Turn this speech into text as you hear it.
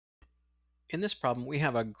In this problem, we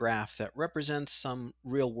have a graph that represents some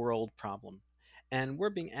real-world problem, and we're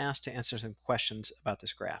being asked to answer some questions about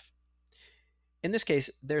this graph. In this case,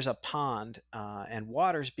 there's a pond, and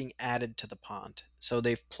water's being added to the pond. So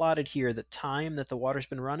they've plotted here the time that the water's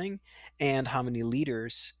been running and how many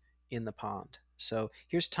liters in the pond. So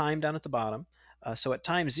here's time down at the bottom. So at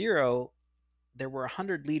time 0, there were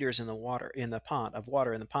 100 liters in the water in the pond of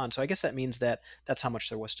water in the pond. So I guess that means that that's how much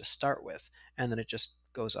there was to start with, and then it just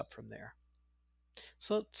goes up from there.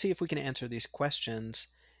 So let's see if we can answer these questions.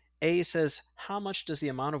 A says, how much does the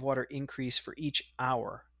amount of water increase for each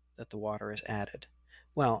hour that the water is added?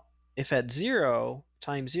 Well, if at 0,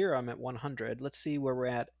 time 0, I'm at 100. Let's see where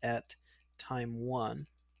we're at time 1.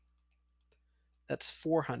 That's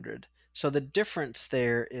 400. So the difference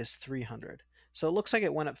there is 300. So it looks like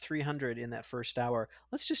it went up 300 in that first hour.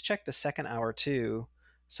 Let's just check the second hour too.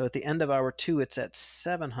 So at the end of hour 2, it's at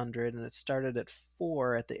 700, and it started at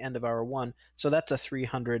 4 at the end of hour 1. So that's a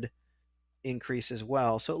 300 increase as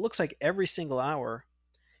well. So it looks like every single hour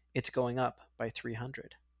it's going up by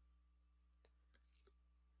 300.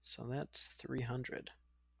 So that's 300.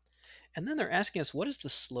 And then they're asking us, what is the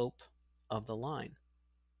slope of the line?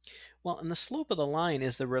 Well, and the slope of the line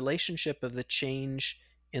is the relationship of the change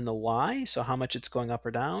in the y, so how much it's going up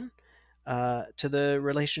or down, to the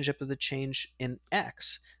relationship of the change in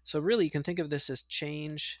x. So really, you can think of this as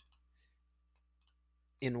change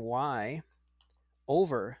in y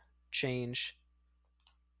over change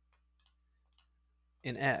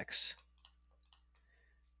in x.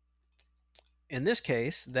 In this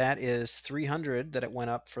case, that is 300 that it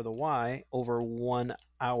went up for the y over 1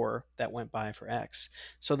 hour that went by for x.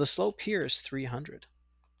 So the slope here is 300.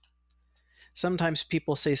 Sometimes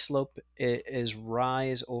people say slope is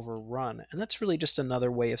rise over run, and that's really just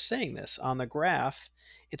another way of saying this. On the graph,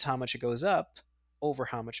 it's how much it goes up over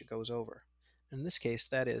how much it goes over. In this case,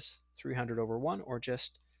 that is 300 over 1, or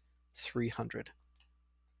just 300.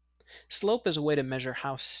 Slope is a way to measure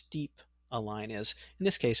how steep a line is. In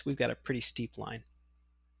this case, we've got a pretty steep line.